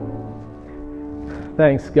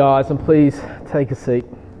Thanks, guys, and please take a seat.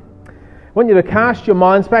 I want you to cast your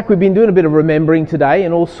minds back. We've been doing a bit of remembering today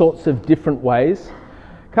in all sorts of different ways.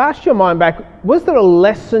 Cast your mind back. Was there a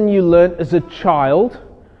lesson you learnt as a child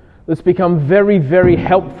that's become very, very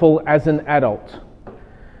helpful as an adult?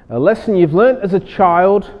 A lesson you've learnt as a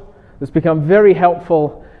child that's become very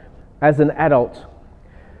helpful as an adult.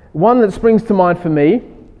 One that springs to mind for me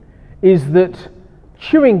is that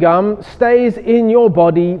chewing gum stays in your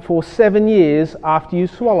body for 7 years after you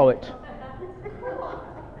swallow it.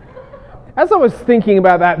 As I was thinking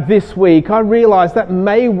about that this week, I realised that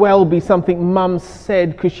may well be something Mum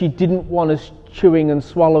said because she didn't want us chewing and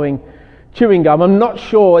swallowing chewing gum. I'm not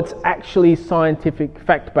sure it's actually scientific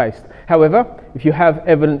fact-based. However, if you have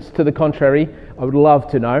evidence to the contrary, I would love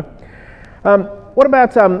to know. What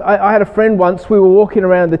about, I had a friend once, we were walking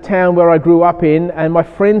around the town where I grew up in, and my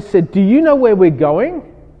friend said, "Do you know where we're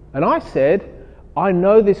going?" And I said, "I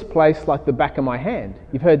know this place like the back of my hand."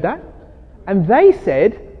 You've heard that? And they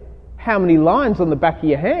said, "How many lines on the back of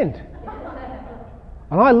your hand?"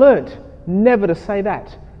 And I learnt never to say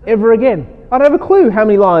that ever again. I don't have a clue how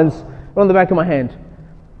many lines are on the back of my hand.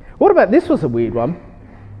 What about, this was a weird one.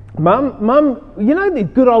 Mum, you know the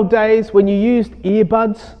good old days when you used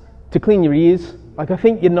earbuds to clean your ears? Like, I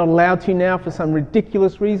think you're not allowed to now for some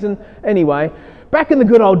ridiculous reason. Anyway, back in the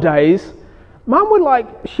good old days, Mum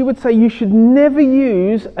she would say you should never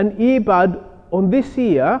use an earbud on this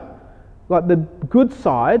ear, like the good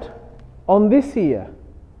side, on this ear.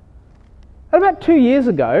 And about 2 years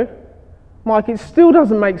ago, it still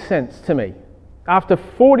doesn't make sense to me. After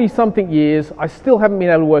 40-something years, I still haven't been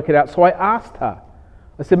able to work it out. So I asked her.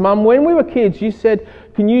 I said, "Mum, when we were kids, you said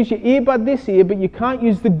you can use your earbud this ear, but you can't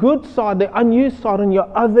use the good side, the unused side on your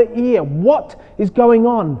other ear. What is going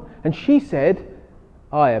on?" And she said,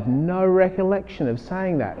 "I have no recollection of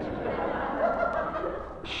saying that."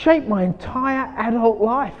 Shaped my entire adult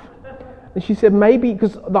life. And she said, maybe,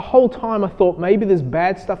 because the whole time I thought maybe there's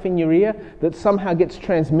bad stuff in your ear that somehow gets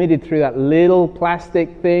transmitted through that little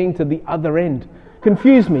plastic thing to the other end.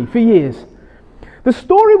 Confused me for years. The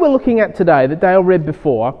story we're looking at today, that Dale read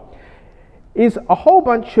before, is a whole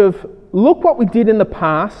bunch of, look what we did in the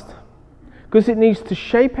past, because it needs to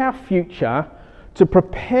shape our future to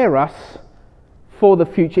prepare us for the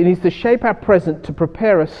future. It needs to shape our present to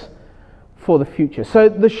prepare us for the future. So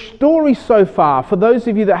the story so far, for those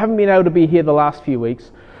of you that haven't been able to be here the last few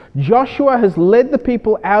weeks, Joshua has led the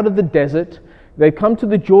people out of the desert. They've come to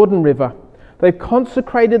the Jordan River. They've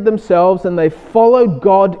consecrated themselves and they've followed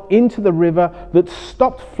God into the river that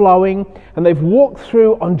stopped flowing, and they've walked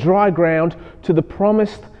through on dry ground to the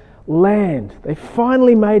promised land. They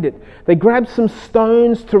finally made it. They grabbed some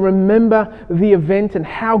stones to remember the event and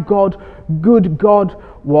how good God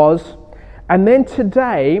was. And then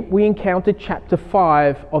today we encounter chapter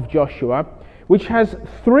 5 of Joshua, which has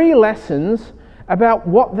 3 lessons about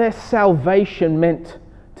what their salvation meant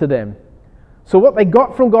to them. So what they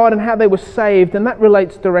got from God and how they were saved, and that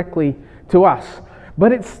relates directly to us.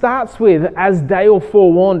 But it starts with, as Dale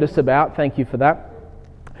forewarned us about, thank you for that,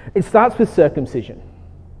 it starts with circumcision.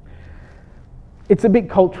 It's a bit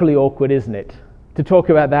culturally awkward, isn't it, to talk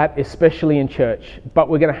about that, especially in church. But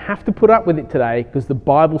we're going to have to put up with it today because the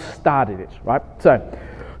Bible started it, right?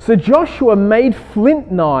 So Joshua made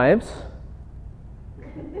flint knives,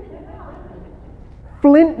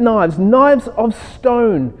 knives of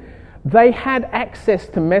stone. They had access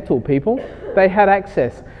to metal, people. They had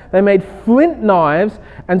access. They made flint knives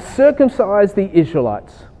and circumcised the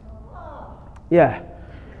Israelites. Yeah.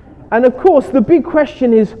 And of course, the big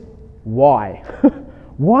question is, why?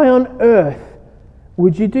 Why on earth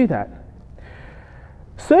would you do that?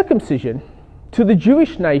 Circumcision to the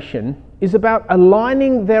Jewish nation is about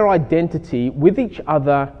aligning their identity with each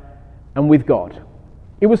other and with God.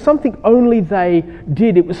 It was something only they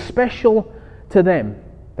did. It was special to them.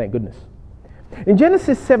 Thank goodness. In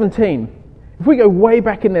Genesis 17, if we go way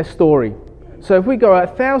back in their story, so if we go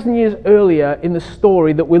 1,000 years earlier in the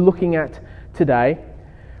story that we're looking at today,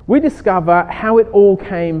 we discover how it all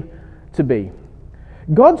came to be.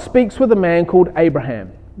 God speaks with a man called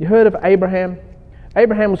Abraham. You heard of Abraham?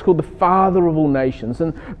 Abraham was called the father of all nations.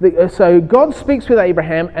 And so God speaks with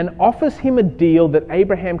Abraham and offers him a deal that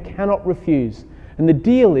Abraham cannot refuse. And the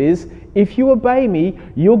deal is, if you obey me,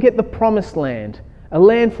 you'll get the promised land. A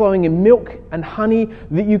land flowing in milk and honey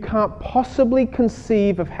that you can't possibly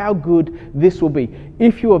conceive of how good this will be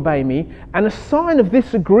if you obey me. And a sign of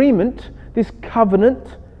this agreement, this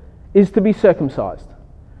covenant, is to be circumcised.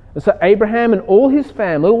 And so Abraham and all his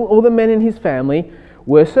family, all the men in his family,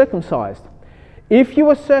 were circumcised. If you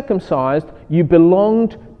were circumcised, you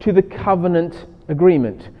belonged to the covenant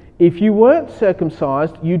agreement. If you weren't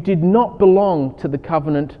circumcised, you did not belong to the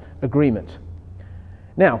covenant agreement.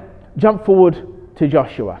 Now, jump forward to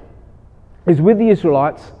Joshua. He's with the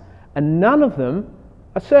Israelites, and none of them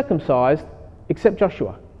are circumcised except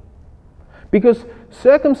Joshua. Because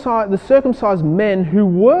the circumcised men who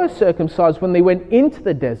were circumcised when they went into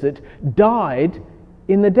the desert died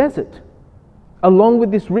in the desert, along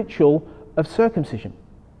with this ritual of circumcision.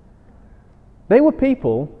 They were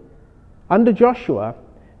people under Joshua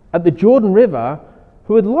at the Jordan River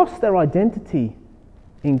who had lost their identity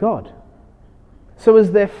in God. So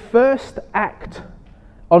as their first act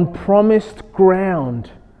on promised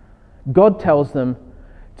ground, God tells them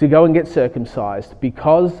to go and get circumcised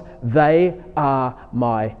because they are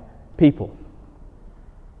my people.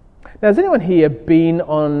 Now, has anyone here been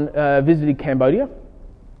visited Cambodia?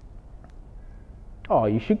 Oh,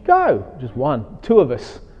 you should go. Just one, two of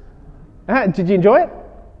us. Did you enjoy it?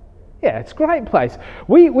 Yeah, it's a great place.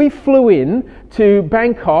 We flew in to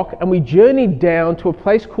Bangkok and we journeyed down to a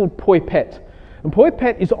place called Poi Phet. And Poi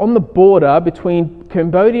Phet is on the border between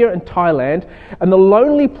Cambodia and Thailand, and the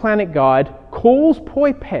Lonely Planet Guide calls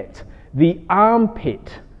Poi Phet the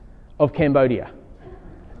armpit of Cambodia.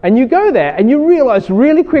 And you go there and you realise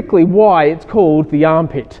really quickly why it's called the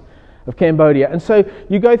armpit of Cambodia. And so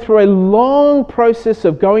you go through a long process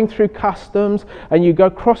of going through customs, and you go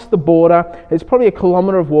across the border. It's probably a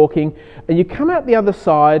kilometre of walking, and you come out the other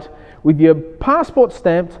side with your passport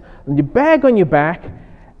stamped and your bag on your back,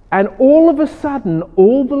 and all of a sudden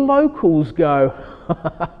all the locals go,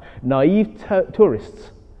 naive tourists.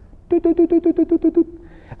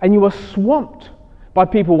 And you are swamped by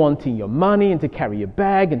people wanting your money and to carry your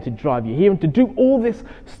bag and to drive you here and to do all this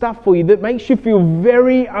stuff for you that makes you feel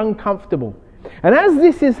very uncomfortable. And as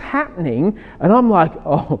this is happening, and I'm like,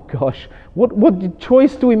 oh gosh, what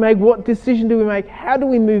choice do we make? What decision do we make? How do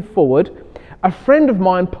we move forward? A friend of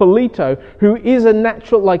mine, Polito, who is a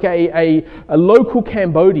natural, like a local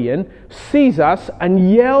Cambodian, sees us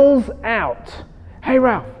and yells out, "Hey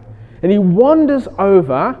Ralph!" And he wanders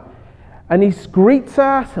over and he greets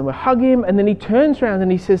us and we hug him, and then he turns around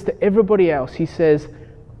and he says to everybody else, he says,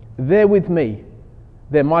 "They're with me.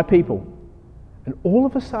 They're my people." And all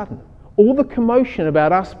of a sudden, all the commotion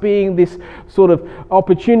about us being this sort of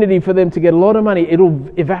opportunity for them to get a lot of money, it all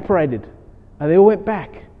evaporated. And they all went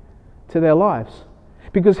back to their lives.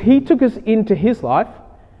 Because he took us into his life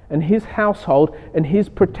and his household and his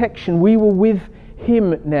protection. We were with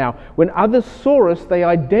him now. When others saw us, they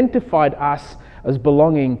identified us as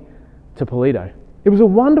belonging to Polito. It was a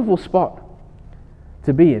wonderful spot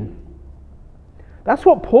to be in. That's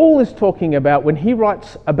what Paul is talking about when he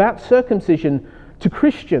writes about circumcision to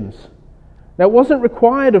Christians. Now, it wasn't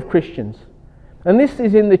required of Christians. And this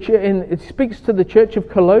is it speaks to the church of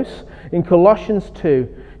Colossus in Colossians 2.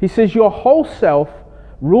 He says, "Your whole self,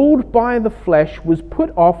 ruled by the flesh, was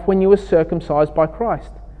put off when you were circumcised by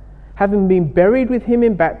Christ, having been buried with him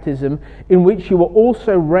in baptism, in which you were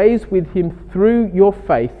also raised with him through your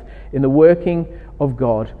faith in the working of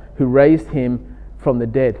God, who raised him from the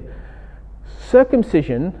dead."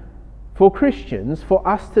 Circumcision for Christians, for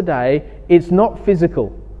us today, it's not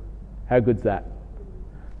physical. How good's that?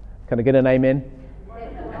 Can I get an amen?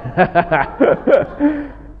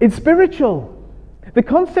 It's spiritual. The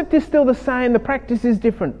concept is still the same, the practice is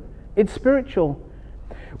different. It's spiritual.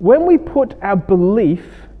 When we put our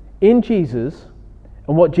belief in Jesus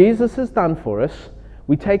and what Jesus has done for us,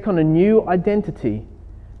 we take on a new identity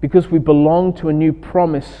because we belong to a new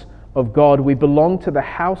promise of God. We belong to the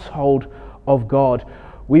household of God.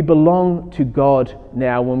 We belong to God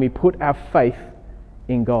now when we put our faith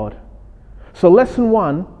in God. So lesson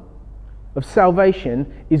 1 of salvation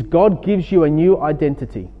is God gives you a new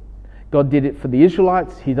identity. God did it for the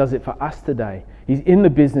Israelites. He does it for us today. He's in the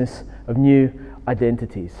business of new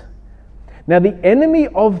identities. Now, the enemy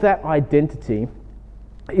of that identity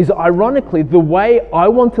is ironically the way I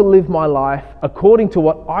want to live my life according to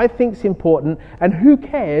what I think is important, and who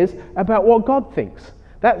cares about what God thinks.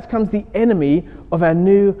 That becomes the enemy of our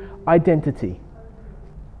new identity.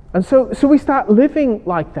 And so we start living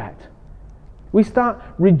like that. We start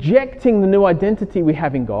rejecting the new identity we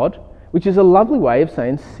have in God, which is a lovely way of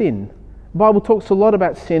saying sin. The Bible talks a lot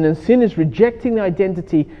about sin, and sin is rejecting the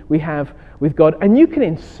identity we have with God. And you can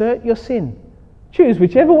insert your sin. Choose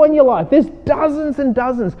whichever one you like. There's dozens and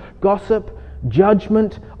dozens. Gossip,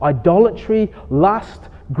 judgment, idolatry, lust,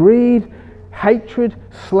 greed, hatred,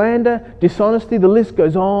 slander, dishonesty. The list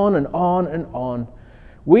goes on and on and on.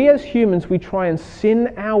 We as humans, we try and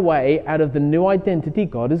sin our way out of the new identity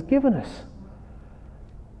God has given us.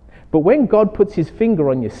 But when God puts his finger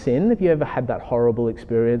on your sin, have you ever had that horrible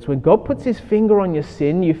experience? When God puts his finger on your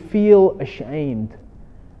sin, you feel ashamed.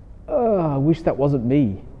 I wish that wasn't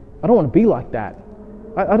me. I don't want to be like that.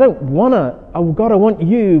 I don't want to. Oh God, I want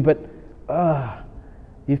you, but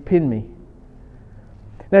you've pinned me.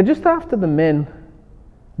 Now, just after the men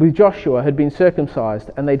with Joshua had been circumcised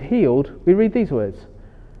and they'd healed, we read these words.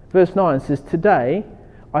 Verse 9 says, "Today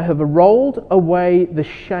I have rolled away the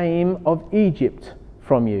shame of Egypt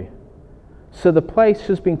from you." So the place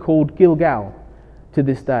has been called Gilgal to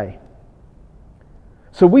this day.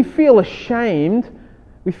 So we feel ashamed.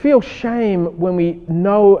 We feel shame when we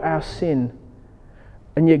know our sin.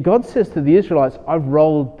 And yet God says to the Israelites, I've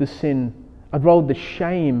rolled the shame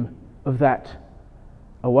of that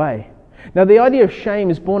away. Now the idea of shame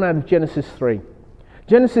is born out of Genesis 3.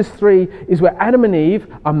 Genesis 3 is where Adam and Eve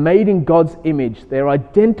are made in God's image. They're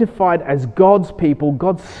identified as God's people.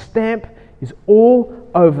 God's stamp is all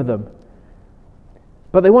over them.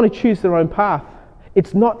 But they want to choose their own path.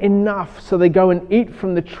 It's not enough, so they go and eat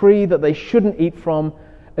from the tree that they shouldn't eat from,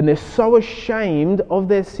 and they're so ashamed of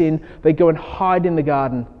their sin, they go and hide in the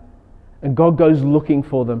garden. And God goes looking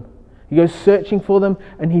for them. He goes searching for them,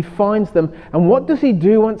 and He finds them. And what does He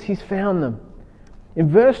do once He's found them? In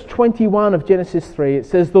verse 21 of Genesis 3, it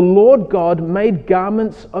says, "The Lord God made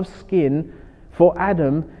garments of skin for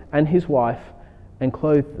Adam and his wife and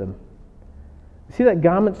clothed them." See that,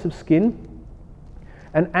 garments of skin?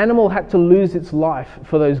 An animal had to lose its life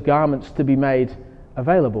for those garments to be made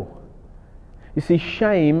available. You see,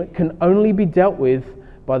 shame can only be dealt with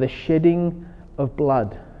by the shedding of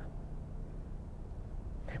blood.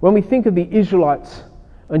 When we think of the Israelites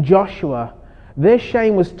and Joshua, their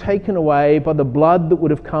shame was taken away by the blood that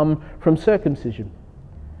would have come from circumcision.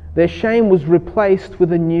 Their shame was replaced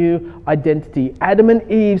with a new identity. Adam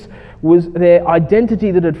and Eve's their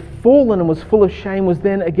identity that had fallen and was full of shame was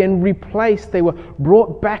then again replaced. They were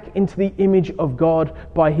brought back into the image of God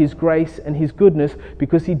by His grace and His goodness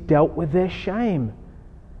because He dealt with their shame.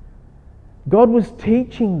 God was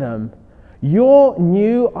teaching them, your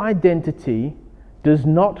new identity does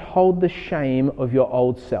not hold the shame of your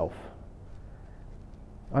old self.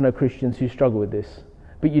 I know Christians who struggle with this.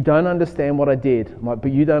 But you don't understand what I did. I'm like,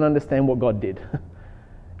 but you don't understand what God did.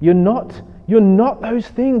 You're not those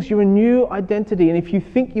things. You're a new identity. And if you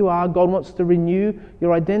think you are, God wants to renew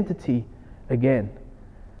your identity again.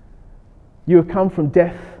 You have come from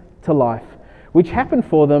death to life, which happened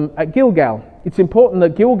for them at Gilgal. It's important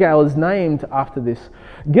that Gilgal is named after this.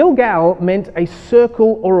 Gilgal meant a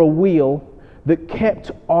circle or a wheel that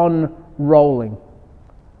kept on rolling.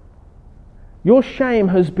 Your shame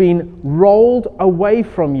has been rolled away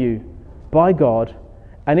from you by God,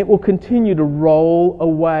 and it will continue to roll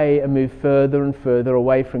away and move further and further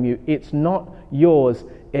away from you. It's not yours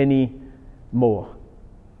anymore.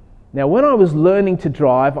 Now, when I was learning to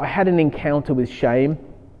drive, I had an encounter with shame.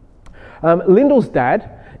 Lyndall's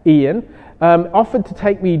dad, Ian, offered to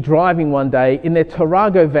take me driving one day in their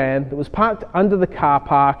Tarago van that was parked under the car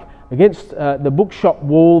park against the bookshop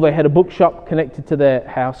wall. They had a bookshop connected to their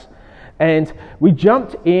house. And we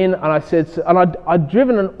jumped in, and I said, and I'd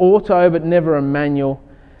driven an auto but never a manual.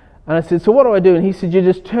 And I said, so what do I do? And he said, you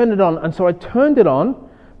just turn it on. And so I turned it on,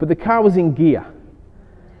 but the car was in gear.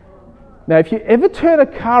 Now, if you ever turn a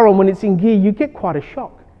car on when it's in gear, you get quite a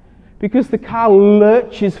shock because the car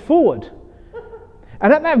lurches forward.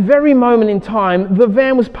 And at that very moment in time, the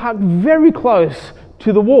van was parked very close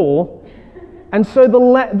to the wall. And so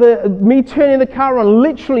me turning the car on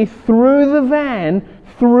literally threw the van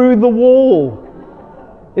through the wall.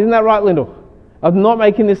 Isn't that right, Lyndall? I'm not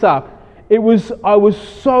making this up. I was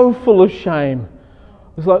so full of shame.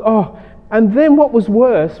 I was like, oh. And then what was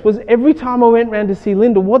worse was every time I went round to see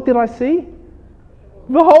Lyndall, what did I see?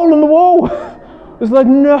 The hole in the wall. I was like,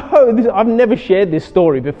 no. I've never shared this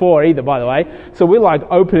story before either, by the way. So we're like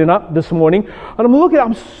opening up this morning. And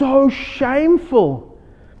I'm so shameful.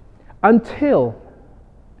 Until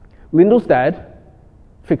Lyndall's dad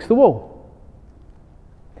fixed the wall.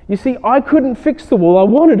 You see, I couldn't fix the wall. I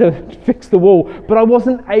wanted to fix the wall, but I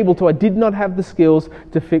wasn't able to. I did not have the skills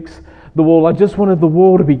to fix the wall. I just wanted the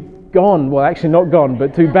wall to be gone. Well, actually not gone,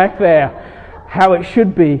 but to back there, how it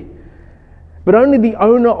should be. But only the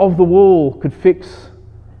owner of the wall could fix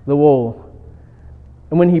the wall.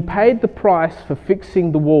 And when he paid the price for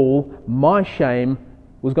fixing the wall, my shame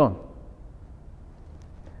was gone.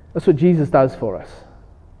 That's what Jesus does for us.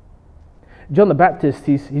 John the Baptist,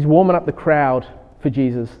 he's warming up the crowd for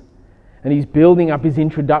Jesus, and he's building up his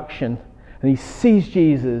introduction, and he sees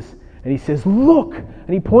Jesus, and he says, look,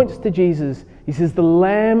 and he points to Jesus. He says, the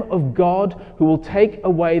Lamb of God who will take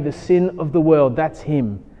away the sin of the world. That's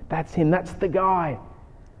him. That's him. That's the guy.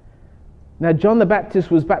 Now, John the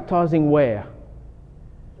Baptist was baptizing where?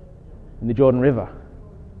 In the Jordan River.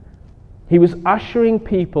 He was ushering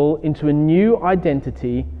people into a new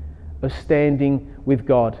identity of standing with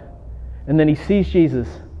God. And then he sees Jesus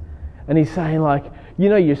and he's saying, like, you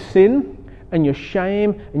know, your sin and your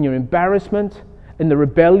shame and your embarrassment and the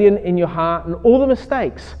rebellion in your heart and all the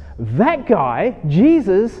mistakes, that guy,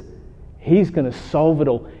 Jesus, he's going to solve it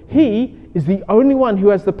all. He is the only one who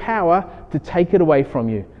has the power to take it away from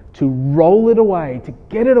you, to roll it away, to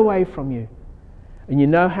get it away from you. And you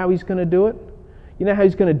know how he's going to do it? You know how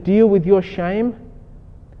he's going to deal with your shame?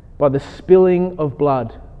 By the spilling of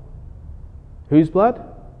blood. Whose blood?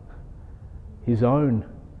 His own.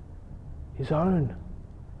 His own.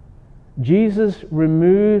 Jesus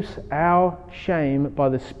removes our shame by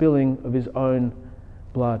the spilling of his own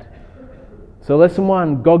blood. So lesson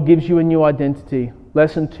 1, God gives you a new identity.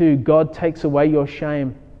 Lesson 2, God takes away your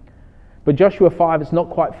shame. But Joshua 5, it's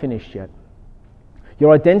not quite finished yet.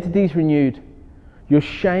 Your identity is renewed. Your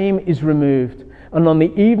shame is removed. And on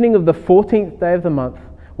the evening of the 14th day of the month,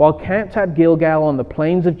 while camped at Gilgal on the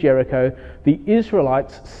plains of Jericho, the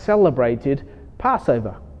Israelites celebrated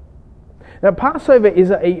Passover. Now, Passover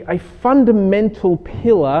is a fundamental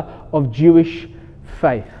pillar of Jewish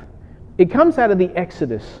faith. It comes out of the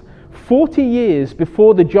Exodus. 40 years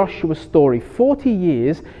before the Joshua story, 40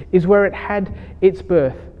 years is where it had its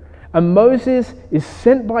birth. And Moses is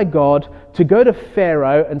sent by God to go to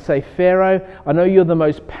Pharaoh and say, Pharaoh, I know you're the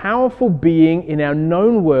most powerful being in our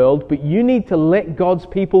known world, but you need to let God's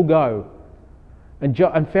people go. And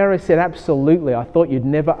Pharaoh said, absolutely, I thought you'd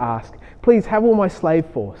never ask. Please have all my slave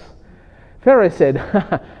force. Pharaoh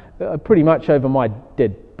said, pretty much over my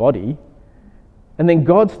dead body. And then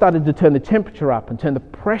God started to turn the temperature up and turn the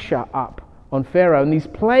pressure up on Pharaoh. And these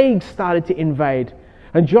plagues started to invade.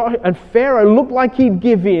 And Pharaoh looked like he'd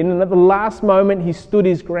give in. And at the last moment, he stood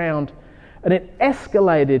his ground. And it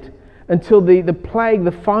escalated until the plague,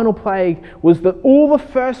 the final plague, was that all the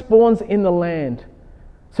firstborns in the land,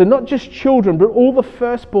 so not just children, but all the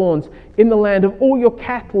firstborns in the land of all your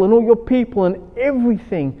cattle and all your people and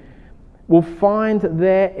everything will find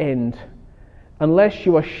their end unless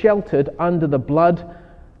you are sheltered under the blood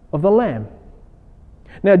of the Lamb.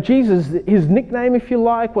 Now Jesus, his nickname, if you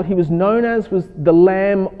like, what he was known as, was the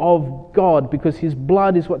Lamb of God, because his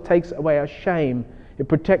blood is what takes away our shame. It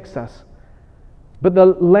protects us. But the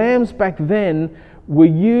lambs back then were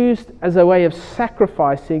used as a way of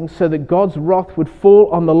sacrificing so that God's wrath would fall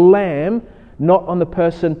on the lamb, not on the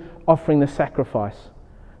person offering the sacrifice.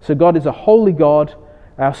 So God is a holy God.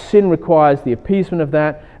 Our sin requires the appeasement of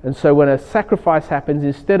that. And so when a sacrifice happens,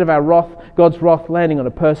 instead of God's wrath landing on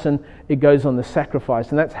a person, it goes on the sacrifice.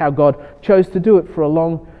 And that's how God chose to do it for a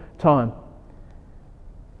long time.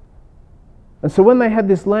 And so when they had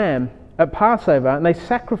this lamb at Passover and they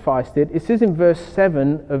sacrificed it, it says in verse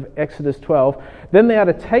 7 of Exodus 12, then they are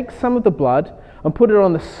to take some of the blood and put it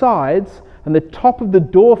on the sides and the top of the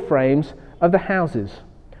door frames of the houses,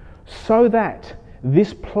 so that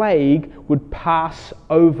this plague would pass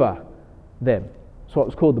over them. That's what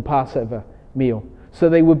was called the Passover meal. So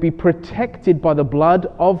they would be protected by the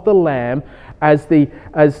blood of the Lamb as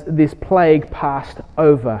this plague passed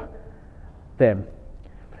over them.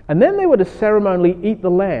 And then they were to ceremonially eat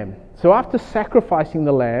the lamb. So after sacrificing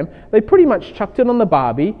the lamb, they pretty much chucked it on the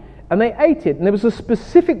barbie and they ate it. And there was a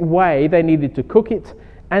specific way they needed to cook it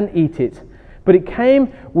and eat it. But it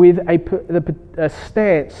came with a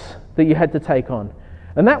stance that you had to take on.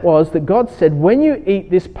 And that was that God said, when you eat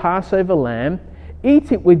this Passover lamb,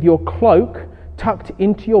 eat it with your cloak tucked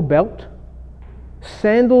into your belt,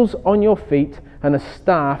 sandals on your feet, and a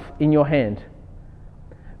staff in your hand.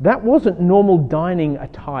 That wasn't normal dining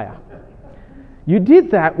attire. You did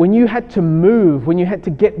that when you had to move, when you had to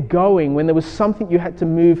get going, when there was something you had to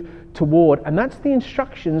move toward. And that's the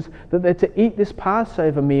instructions that they're to eat this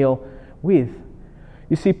Passover meal with.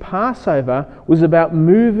 You see, Passover was about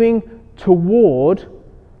moving forward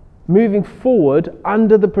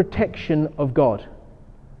under the protection of God,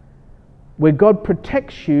 where God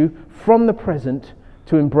protects you from the present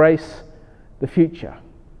to embrace the future.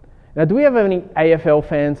 Now, do we have any AFL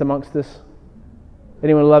fans amongst us?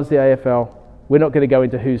 Anyone who loves the AFL? We're not going to go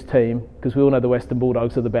into whose team, because we all know the Western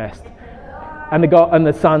Bulldogs are the best. And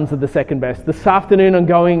the Suns are the second best. This afternoon I'm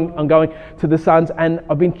going to the Suns, and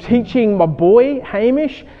I've been teaching my boy,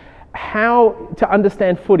 Hamish, how to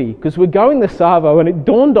understand footy, because we're going to Savo, and it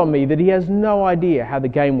dawned on me that he has no idea how the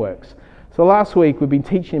game works. So last week we've been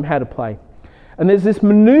teaching him how to play. And there's this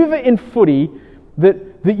manoeuvre in footy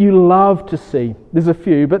that you love to see. There's a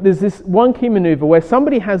few, but there's this one key manoeuvre where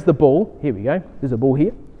somebody has the ball. Here we go. There's a ball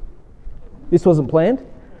here. This wasn't planned.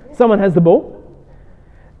 Someone has the ball.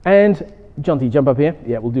 And, Jonty, jump up here.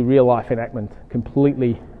 Yeah, we'll do real life enactment.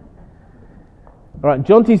 Completely All right,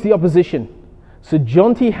 Jonty's the opposition. So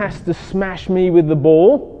Jonty has to smash me with the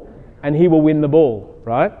ball and he will win the ball,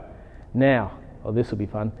 right? Now, this will be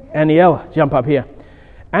fun. Aniela, jump up here.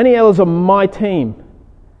 Aniela's on my team.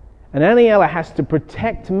 And Aniela has to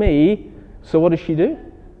protect me. So what does she do?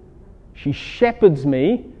 She shepherds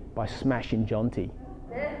me by smashing Jonty.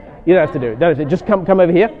 You don't have to do it. Don't have to. Just come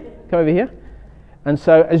over here. Come over here. And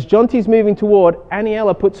so as Jonty's moving toward,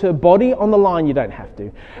 Aniela puts her body on the line. You don't have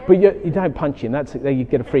to. But you don't punch him. That's you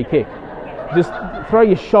get a free kick. Just throw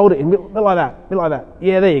your shoulder in, a bit like that. A bit like that.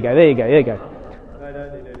 Yeah, there you go. There you go. There you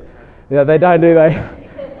go. Yeah, they don't, do they?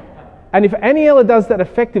 And if Aniela does that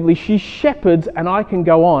effectively, she shepherds and I can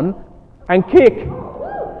go on and kick.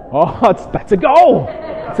 Oh, that's a goal.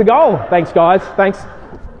 It's a goal. Thanks, guys. Thanks.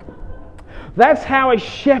 That's how a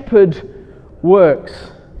shepherd works.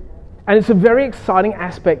 And it's a very exciting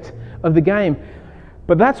aspect of the game.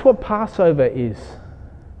 But that's what Passover is.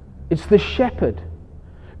 It's the shepherd.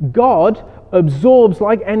 God absorbs,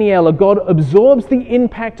 like Aniela, God absorbs the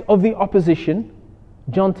impact of the opposition,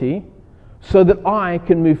 Jonty, so that I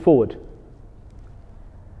can move forward.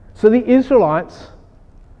 So the Israelites,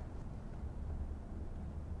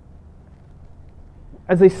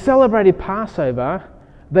 as they celebrated Passover,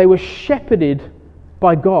 they were shepherded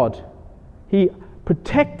by God. He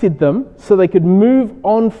protected them so they could move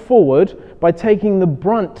on forward by taking the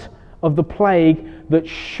brunt of the plague that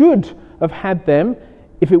should have had them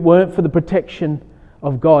if it weren't for the protection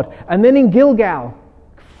of God. And then in Gilgal,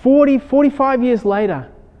 45 years later,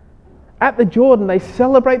 at the Jordan, they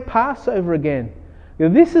celebrate Passover again. You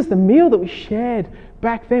know, this is the meal that we shared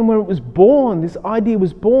back then when it was born. This idea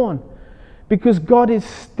was born. Because God is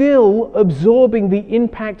still absorbing the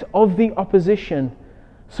impact of the opposition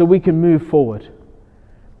so we can move forward.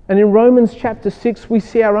 And in Romans chapter 6, we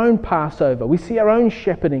see our own Passover. We see our own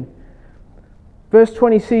shepherding. Verse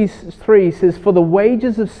 23 says, "For the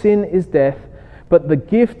wages of sin is death, but the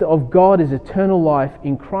gift of God is eternal life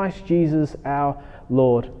in Christ Jesus our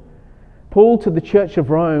Lord." Paul to the church of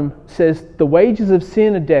Rome says, the wages of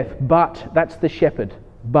sin are death, but, that's the shepherd,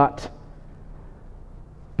 but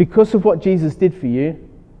because of what Jesus did for you,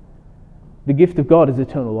 the gift of God is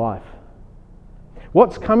eternal life.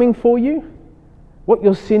 What's coming for you, what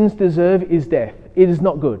your sins deserve, is death. It is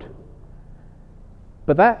not good.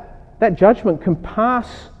 But that judgment can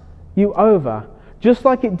pass you over, just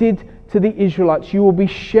like it did to the Israelites. You will be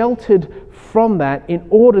sheltered from that in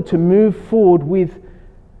order to move forward with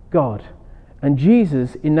God. And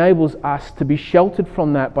Jesus enables us to be sheltered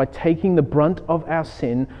from that by taking the brunt of our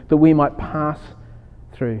sin that we might pass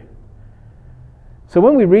through. So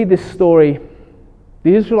when we read this story,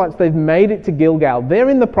 the Israelites, they've made it to Gilgal. They're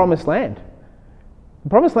in the Promised Land. The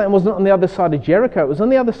Promised Land wasn't on the other side of Jericho. It was on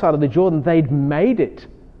the other side of the Jordan. They'd made it.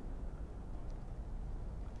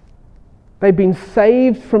 They'd been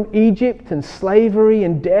saved from Egypt and slavery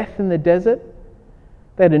and death in the desert.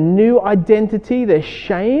 They had a new identity. Their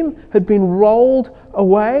shame had been rolled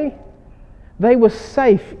away. They were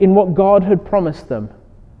safe in what God had promised them.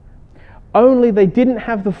 Only they didn't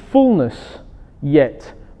have the fullness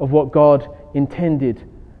yet of what God intended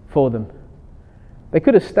for them. They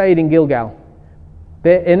could have stayed in Gilgal.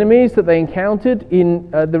 Their enemies that they encountered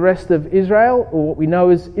in the rest of Israel, or what we know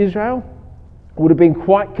as Israel, would have been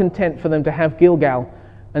quite content for them to have Gilgal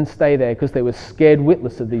and stay there because they were scared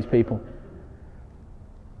witless of these people.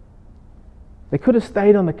 They could have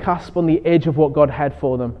stayed on the cusp, on the edge of what God had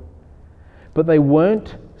for them. But they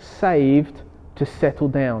weren't saved to settle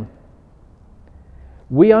down.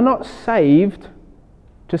 We are not saved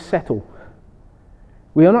to settle.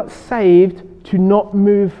 We are not saved to not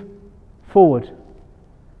move forward.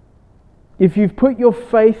 If you've put your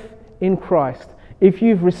faith in Christ, if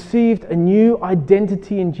you've received a new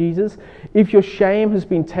identity in Jesus, if your shame has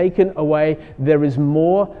been taken away, there is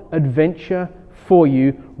more adventure for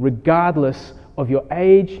you, regardless of your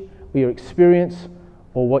age, or your experience,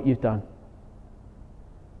 or what you've done.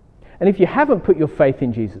 And if you haven't put your faith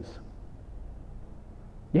in Jesus,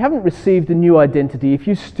 you haven't received a new identity, if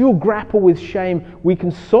you still grapple with shame, we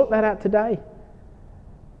can sort that out today.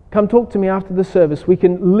 Come talk to me after the service. We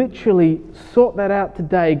can literally sort that out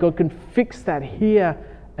today. God can fix that here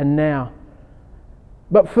and now.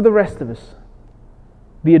 But for the rest of us,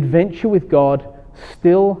 the adventure with God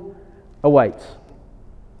still awaits.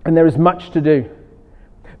 And there is much to do.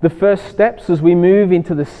 The first steps as we move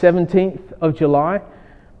into the 17th of July,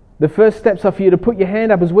 the first steps are for you to put your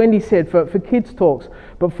hand up, as Wendy said, for kids' talks,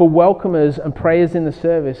 but for welcomers and prayers in the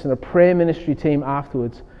service and a prayer ministry team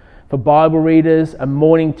afterwards, for Bible readers and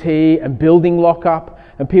morning tea and building lock-up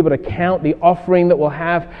and people to count the offering that we'll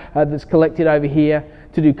have that's collected over here,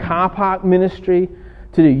 to do car park ministry,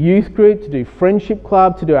 to do youth group, to do friendship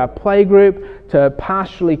club, to do our play group, to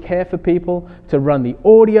pastorally care for people, to run the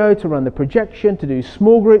audio, to run the projection, to do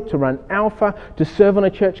small group, to run Alpha, to serve on a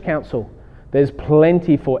church council. There's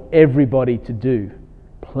plenty for everybody to do.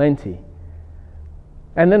 Plenty.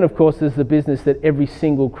 And then, of course, there's the business that every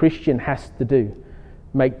single Christian has to do.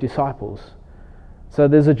 Make disciples. So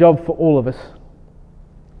there's a job for all of us.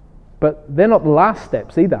 But they're not the last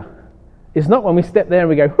steps either. It's not when we step there and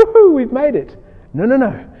we go, woohoo, we've made it.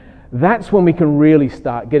 No. That's when we can really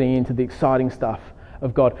start getting into the exciting stuff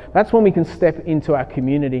of God. That's when we can step into our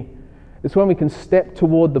community. It's when we can step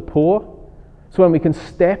toward the poor. It's when we can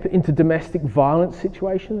step into domestic violence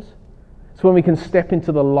situations. It's when we can step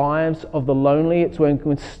into the lives of the lonely. It's when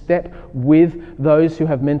we can step with those who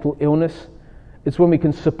have mental illness. It's when we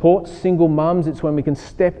can support single mums. It's when we can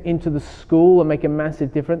step into the school and make a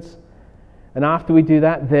massive difference. And after we do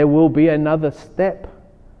that, there will be another step.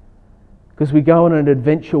 Because we go on an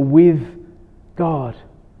adventure with God.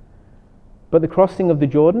 But the crossing of the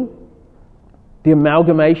Jordan, the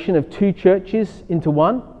amalgamation of two churches into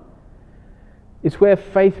one, it's where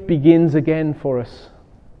faith begins again for us.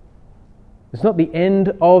 It's not the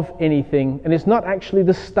end of anything, and it's not actually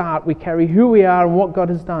the start. We carry who we are and what God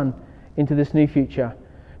has done into this new future.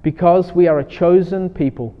 Because we are a chosen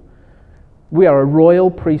people. We are a royal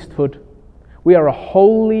priesthood. We are a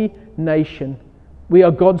holy nation. We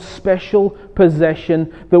are God's special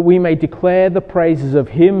possession, that we may declare the praises of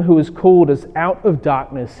Him who has called us out of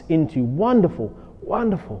darkness into wonderful,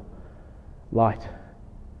 wonderful light.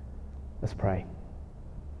 Let's pray.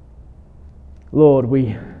 Lord,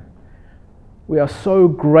 we are so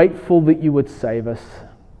grateful that you would save us.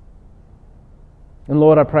 And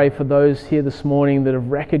Lord, I pray for those here this morning that have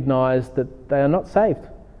recognized that they are not saved.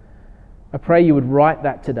 I pray you would write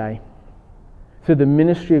that today through the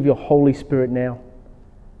ministry of your Holy Spirit now.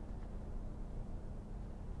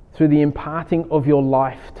 Through the imparting of your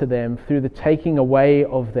life to them, through the taking away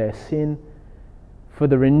of their sin, for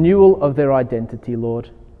the renewal of their identity,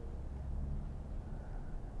 Lord.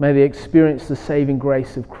 May they experience the saving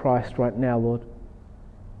grace of Christ right now, Lord.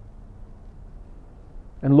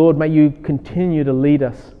 And Lord, may you continue to lead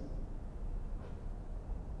us.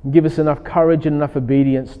 Give us enough courage and enough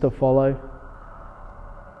obedience to follow,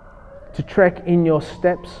 to trek in your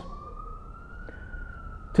steps,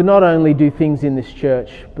 to not only do things in this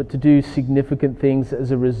church, but to do significant things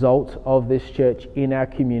as a result of this church in our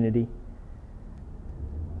community.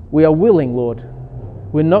 We are willing, Lord.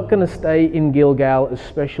 We're not going to stay in Gilgal, as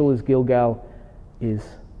special as Gilgal is.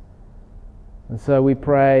 And so we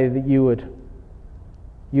pray that you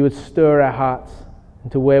would stir our hearts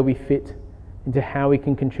into where we fit, into how we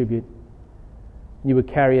can contribute. You would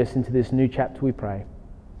carry us into this new chapter, we pray.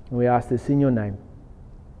 And we ask this in your name.